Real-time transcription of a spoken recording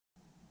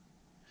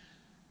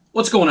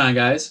What's going on,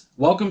 guys?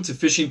 Welcome to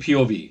Fishing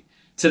POV.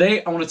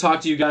 Today I want to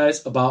talk to you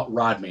guys about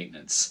rod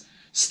maintenance.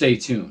 Stay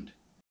tuned.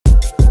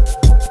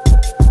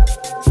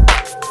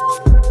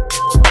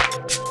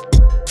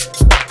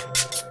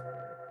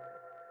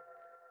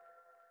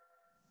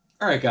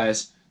 Alright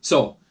guys,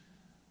 so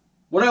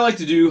what I like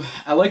to do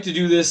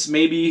this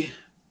maybe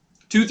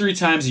 2-3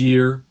 times a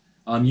year.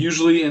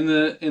 Usually in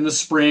the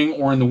spring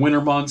or in the winter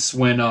months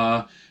when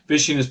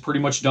fishing is pretty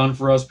much done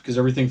for us because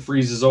everything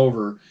freezes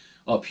over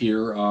up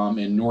here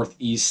in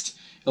northeast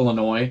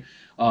Illinois.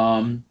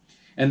 And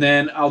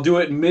then I'll do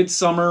it in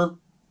midsummer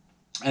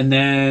and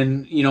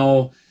then,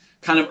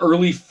 kind of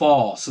early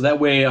fall. So that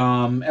way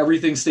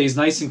everything stays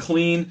nice and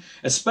clean.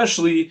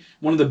 Especially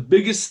one of the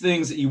biggest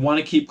things that you want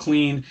to keep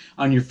clean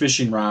on your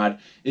fishing rod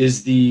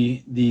is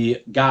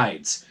the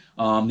guides.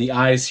 The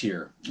eyes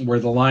here where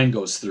the line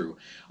goes through.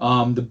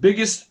 The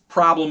biggest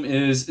problem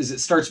is it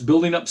starts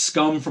building up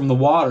scum from the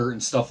water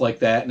and stuff like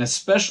that, and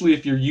especially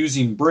if you're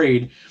using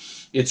braid,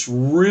 it's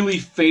really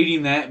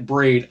fading that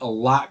braid a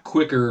lot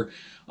quicker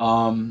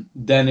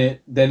than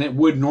it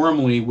would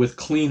normally with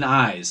clean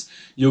eyes.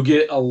 You'll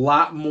get a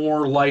lot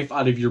more life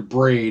out of your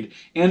braid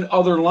and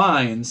other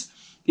lines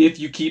if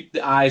you keep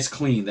the eyes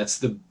clean. That's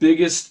the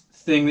biggest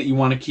thing that you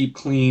want to keep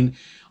clean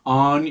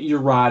on your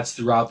rods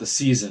throughout the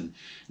season.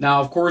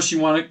 Now, of course, you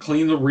want to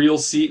clean the reel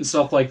seat and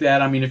stuff like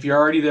that. I mean, if you're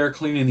already there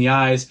cleaning the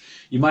eyes,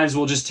 you might as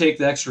well just take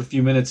the extra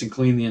few minutes and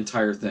clean the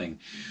entire thing.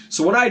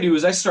 So what I do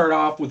is I start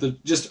off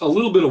with just a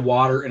little bit of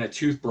water and a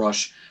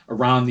toothbrush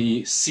around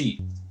the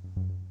seat.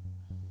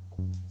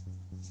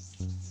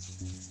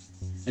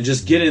 And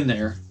just get in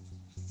there.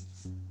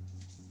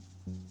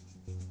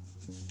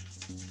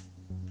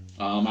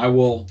 I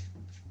will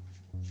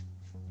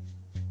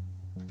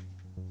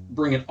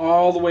bring it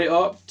all the way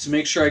up to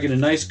make sure I get a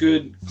nice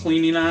good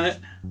cleaning on it.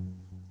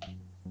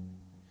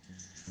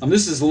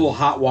 This is a little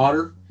hot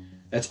water.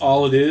 That's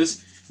all it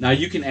is. Now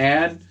you can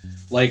add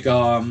like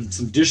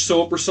some dish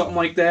soap or something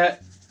like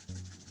that.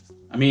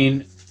 I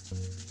mean,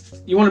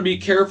 you want to be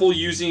careful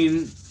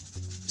using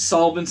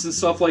solvents and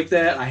stuff like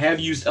that. I have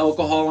used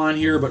alcohol on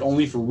here, but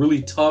only for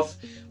really tough,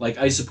 like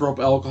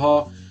isopropyl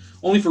alcohol.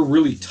 Only for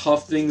really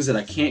tough things that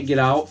I can't get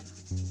out.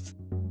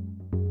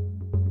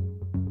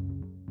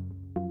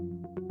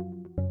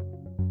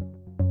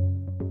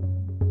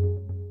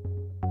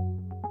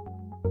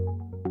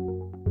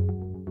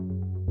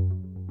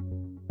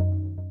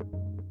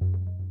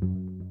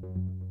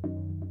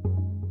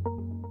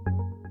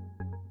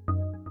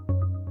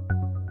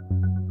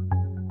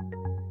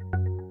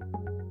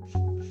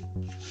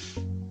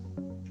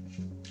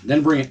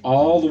 Then bring it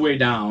all the way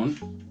down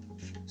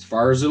as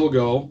far as it'll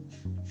go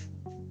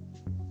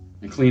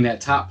and clean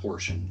that top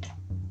portion.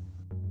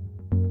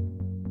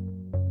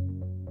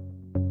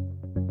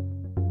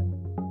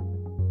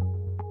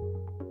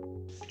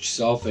 Get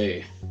yourself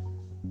a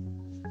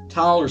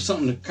towel or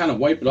something to kind of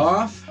wipe it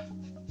off.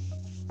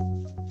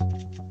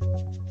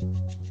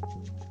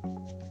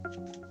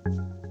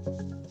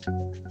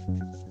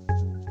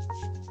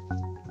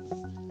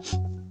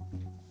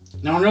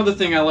 Now another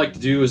thing I like to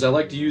do is I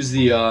like to use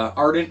the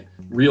Ardent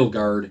Reel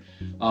Guard.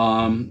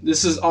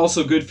 This is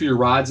also good for your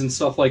rods and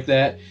stuff like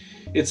that.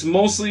 It's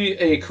mostly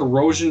a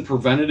corrosion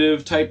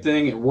preventative type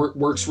thing. It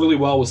works really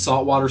well with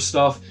saltwater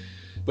stuff.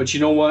 But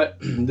you know what?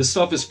 This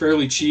stuff is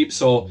fairly cheap,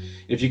 so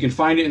if you can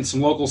find it in some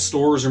local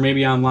stores or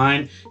maybe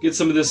online, get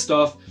some of this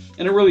stuff,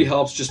 and it really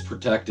helps just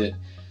protect it.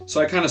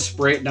 So I kind of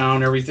spray it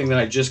down everything that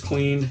I just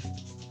cleaned.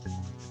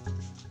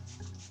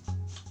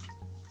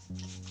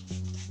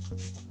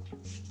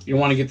 You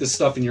don't want to get this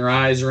stuff in your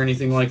eyes or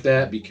anything like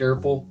that. Be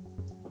careful.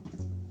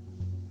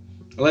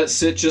 Let it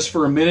sit just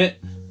for a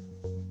minute.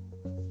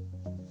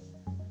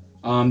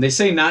 They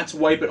say not to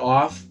wipe it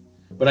off,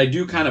 but I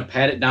do kind of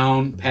pat it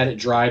down, pat it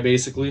dry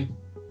basically.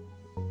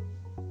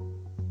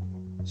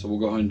 So we'll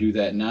go ahead and do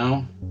that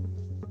now.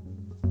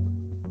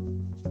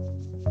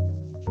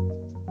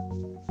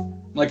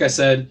 Like I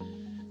said,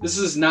 this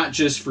is not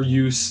just for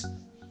use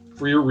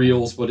for your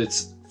reels, but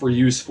it's for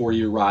use for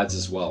your rods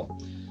as well.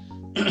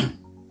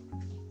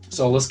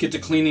 So let's get to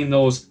cleaning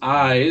those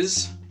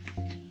eyes.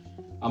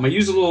 I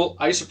use a little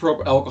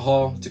isopropyl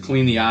alcohol to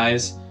clean the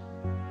eyes,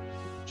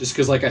 just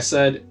because, like I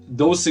said,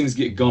 those things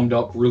get gummed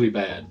up really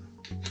bad.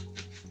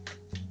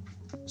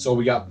 So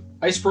we got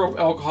isopropyl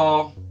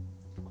alcohol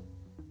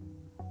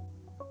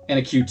and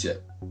a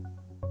Q-tip.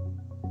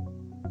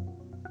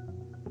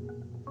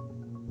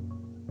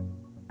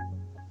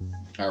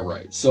 All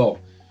right, so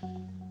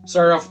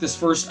start off with this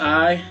first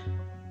eye.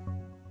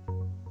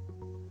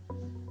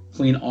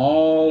 Clean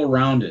all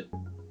around it.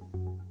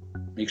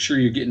 Make sure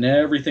you're getting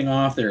everything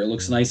off there. It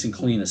looks nice and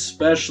clean,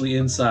 especially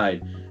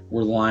inside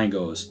where the line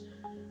goes.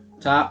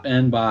 Top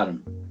and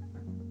bottom.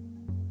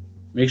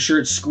 Make sure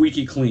it's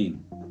squeaky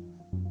clean.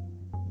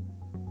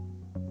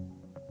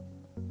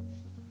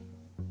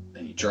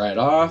 Then you dry it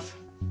off.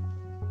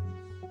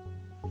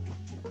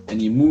 And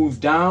you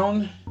move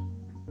down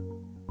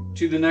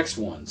to the next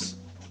ones.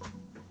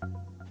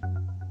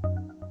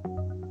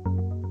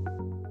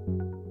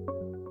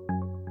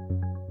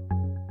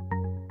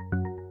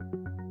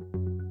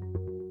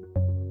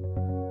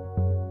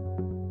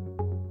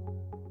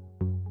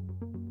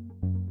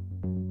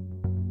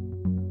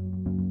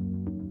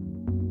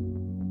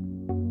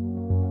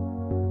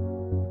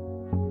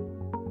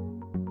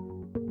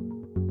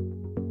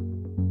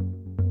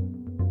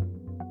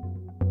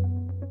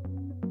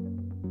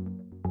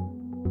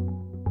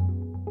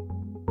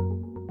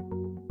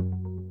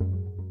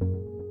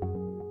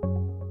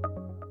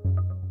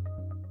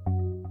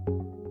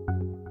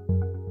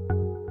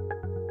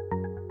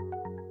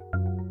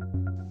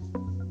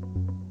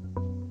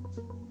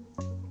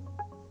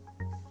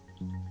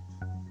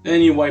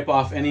 Then you wipe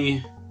off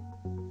any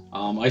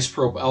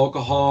isopropyl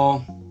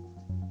alcohol.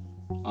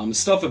 The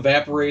stuff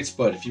evaporates,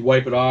 but if you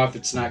wipe it off,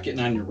 it's not getting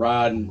on your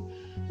rod and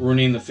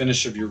ruining the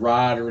finish of your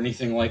rod or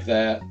anything like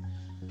that.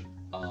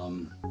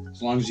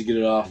 As long as you get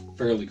it off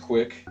fairly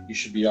quick, you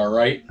should be all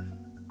right.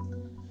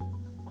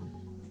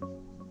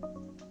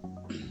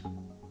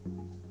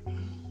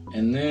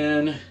 And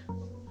then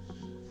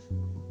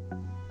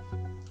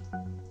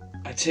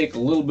I take a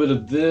little bit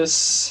of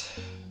this,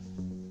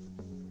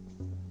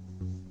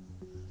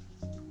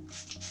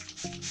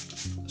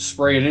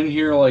 spray it in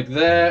here like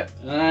that,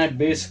 and I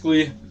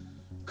basically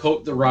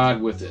coat the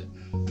rod with it.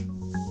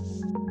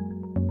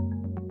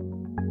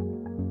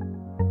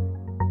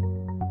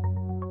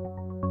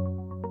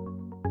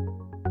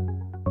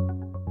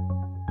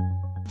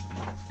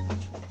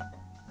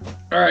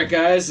 Alright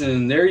guys,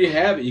 and there you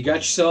have it. You got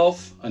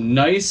yourself a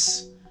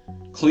nice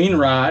clean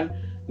rod,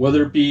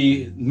 whether it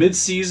be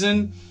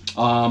mid-season,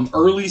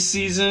 early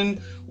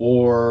season,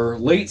 or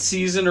late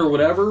season, or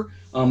whatever.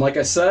 Like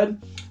I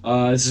said,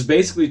 this is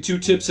basically 2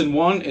 tips in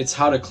one. It's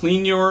how to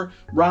clean your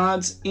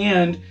rods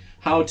and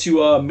how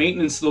to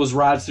maintenance those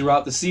rods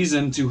throughout the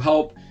season to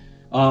help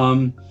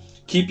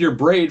keep your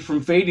braid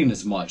from fading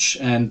as much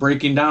and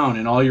breaking down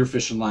in all your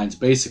fishing lines,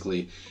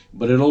 basically.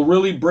 But it'll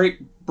really break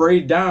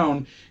braid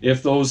down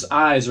if those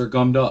eyes are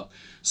gummed up.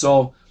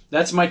 So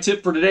that's my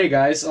tip for today,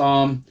 guys.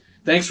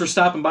 Thanks for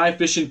stopping by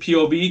Fishing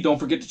POV. Don't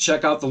forget to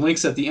check out the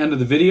links at the end of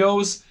the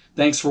videos.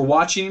 Thanks for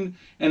watching,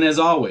 and as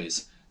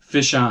always,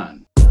 fish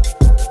on.